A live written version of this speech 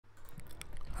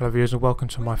Hello viewers and welcome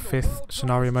to my 5th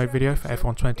scenario mode video for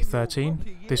F1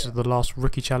 2013. This is the last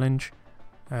rookie challenge.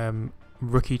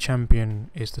 Rookie champion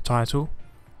is the title.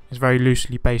 It's very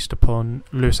loosely based upon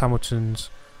Lewis Hamilton's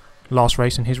last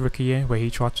race in his rookie year, where he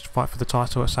tried to fight for the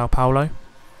title at Sao Paulo.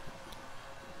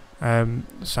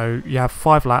 So you have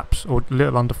 5 laps, or a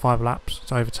little under 5 laps,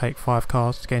 to overtake 5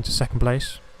 cars to get into second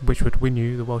place, which would win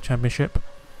you the World Championship.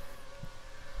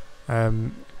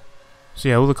 So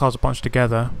yeah, all the cars are bunched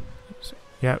together.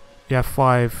 Yeah, you have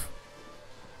a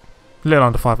little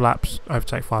under 5 laps,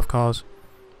 overtake 5 cars,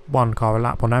 1 car a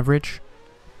lap on average.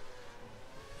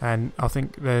 And I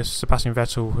think there's Sebastian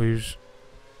Vettel, who's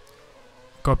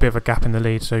got a bit of a gap in the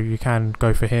lead, so you can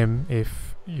go for him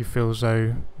if you feel as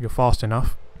though you're fast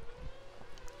enough.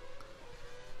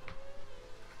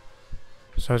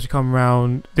 So as you come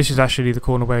round, this is actually the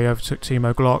corner where he overtook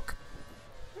Timo Glock.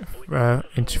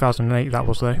 In 2008 that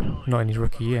was, though, not in his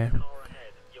rookie year.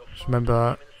 Just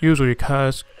remember, use all your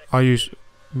curves. I use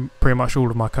pretty much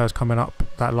all of my curves coming up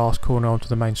that last corner onto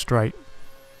the main straight.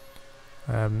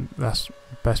 That's the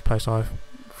best place I've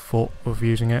thought of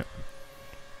using it.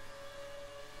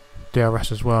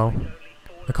 DRS as well.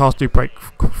 The cars do brake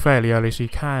fairly early, so you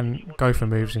can go for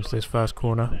moves into this first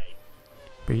corner,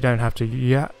 but you don't have to.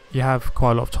 You have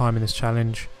quite a lot of time in this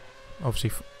challenge.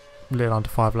 Obviously a little under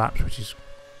 5 laps, which is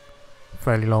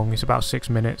fairly long. It's about 6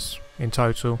 minutes in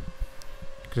total,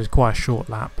 because it's quite a short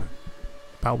lap,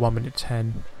 about 1 minute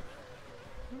 10.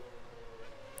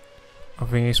 I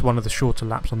think it's one of the shorter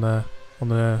laps on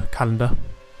the calendar,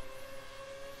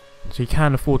 so you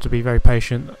can afford to be very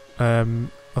patient.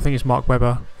 I think it's Mark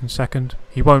Webber in second.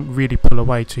 He won't really pull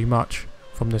away too much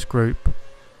from this group,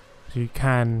 so you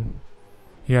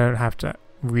don't have to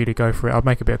really go for it. I'll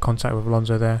make a bit of contact with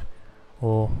Alonso there,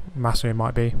 or Massa it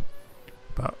might be,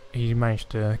 but he managed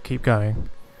to keep going,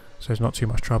 so it's not too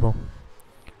much trouble.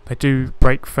 They do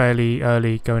brake fairly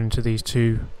early going into these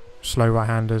 2 slow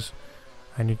right-handers,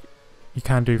 and you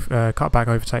can do cutback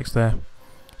overtakes there,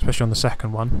 especially on the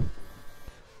second one.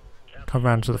 Come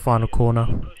round to the final corner,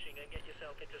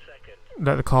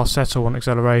 let the car settle on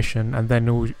acceleration, and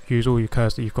then use all your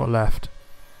curves that you've got left.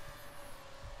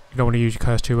 You don't want to use your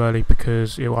curves too early,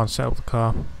 because it will unsettle the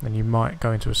car and you might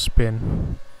go into a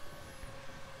spin.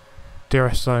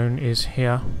 DRS zone is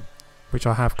here, which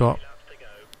I have got,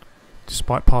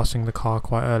 despite passing the car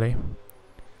quite early.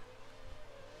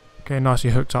 Getting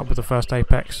nicely hooked up with the first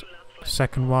apex.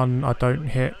 Second one I don't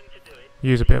hit.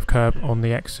 Use a bit of curb on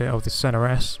the exit of the center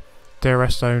S.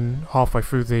 DRS zone halfway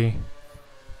through the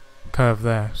curve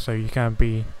there, so you can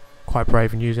be quite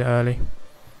brave and use it early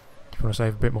if you want to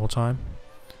save a bit more time.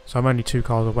 So I'm only 2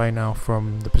 cars away now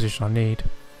from the position I need.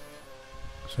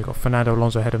 So I've got Fernando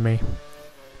Alonso ahead of me.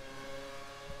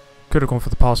 Could have gone for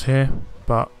the pass here,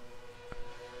 but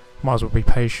might as well be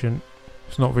patient.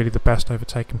 It's not really the best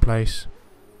overtaking place.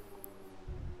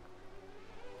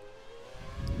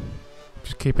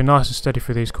 Just keep it nice and steady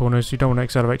through these corners. You don't want to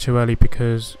accelerate too early,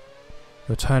 because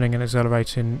you're turning and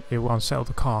accelerating, it will unsettle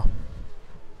the car.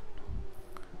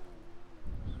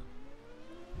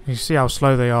 You see how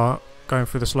slow they are going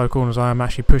through the slow corners. I am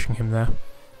actually pushing him there.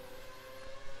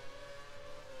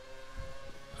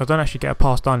 So I don't actually get a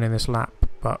pass done in this lap,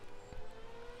 but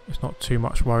it's not too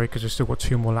much worry, because we've still got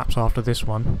 2 more laps after this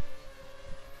one.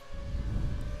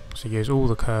 So use all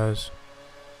the curves.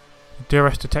 The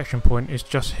DRS detection point is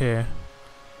just here,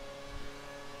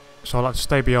 so I like to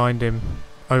stay behind him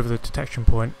over the detection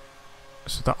point,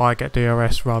 so that I get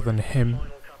DRS rather than him,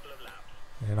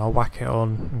 and I'll whack it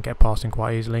on and get past him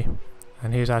quite easily.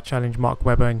 And here's our challenge, Mark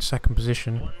Webber in second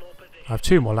position. I have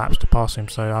 2 more laps to pass him,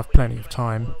 so I have plenty of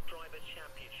time.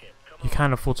 You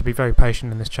can afford to be very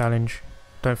patient in this challenge.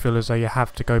 Don't feel as though you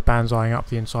have to go banzaiing up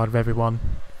the inside of everyone.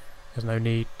 There's no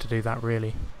need to do that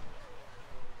really.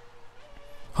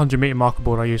 100 meter marker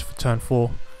board I use for turn 4.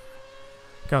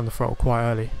 Get on the throttle quite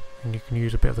early, and you can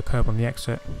use a bit of the curb on the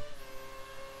exit.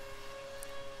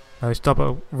 Now this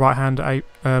double right hand, I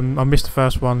missed the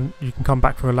first one. You can come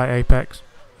back for a late apex,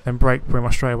 then brake pretty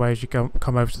much straight away as you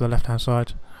come over to the left hand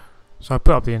side. So I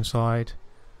put up the inside,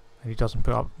 and he doesn't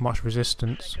put up much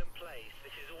resistance.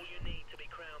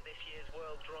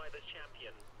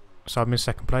 So I'm in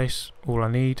second place, all I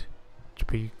need to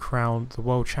be crowned the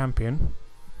world champion.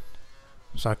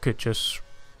 So I could just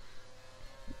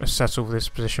settle for this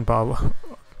position, but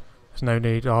there's no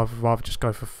need. I'd rather just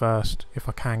go for first if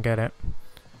I can get it.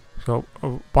 So a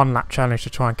 1 lap challenge to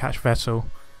try and catch Vettel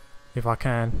if I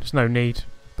can. There's no need,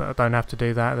 but I don't have to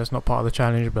do that. That's not part of the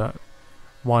challenge, but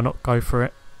why not go for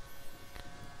it?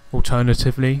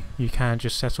 Alternatively, you can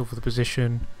just settle for the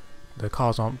position. The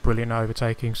cars aren't brilliant at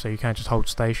overtaking, so you can just hold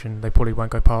station. They probably won't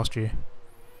go past you.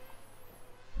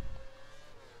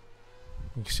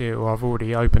 You can see it, I've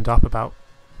already opened up about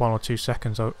 1 or 2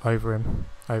 seconds over him,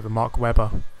 over Mark Webber.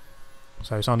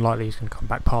 So it's unlikely he's going to come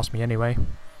back past me anyway.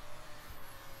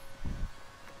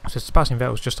 So Sebastian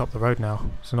Vettel's just up the road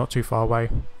now, so not too far away.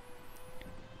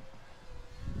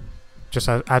 Just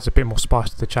adds a bit more spice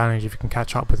to the challenge if you can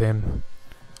catch up with him.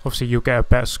 Obviously you'll get a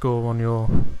better score on your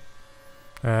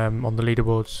on the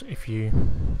leaderboards if you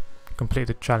complete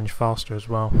the challenge faster as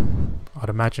well. I'd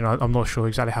imagine, I'm not sure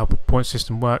exactly how the point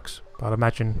system works, but I'd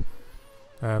imagine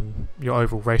your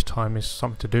overall race time is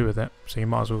something to do with it, so you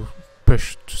might as well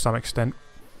push to some extent.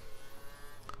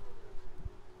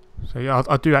 So yeah,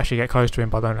 I do actually get close to him,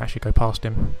 but I don't actually go past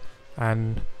him,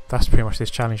 and that's pretty much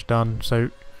this challenge done. So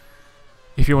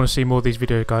if you want to see more of these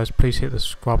videos, guys, please hit the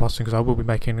subscribe button, because I will be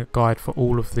making a guide for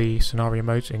all of the scenario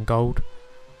modes in gold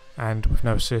and with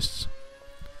no assists.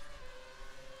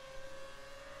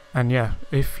 And yeah,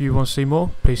 if you want to see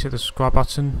more, please hit the subscribe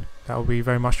button. That will be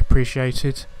very much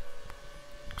appreciated,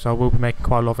 because I will be making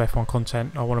quite a lot of F1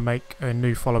 content. I want to make a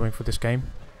new following for this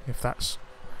game, if that's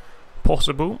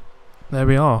possible. There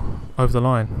we are, over the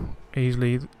line,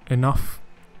 easily enough,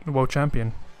 the world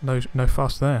champion. No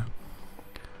fuss there.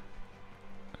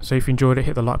 So if you enjoyed it,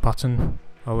 hit the like button.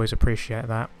 I always appreciate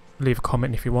that. Leave a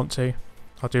comment if you want to.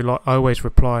 I always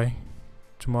reply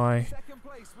to my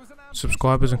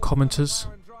subscribers and commenters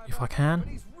if I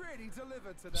can.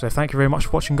 So thank you very much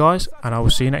for watching, guys, and I will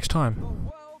see you next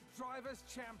time.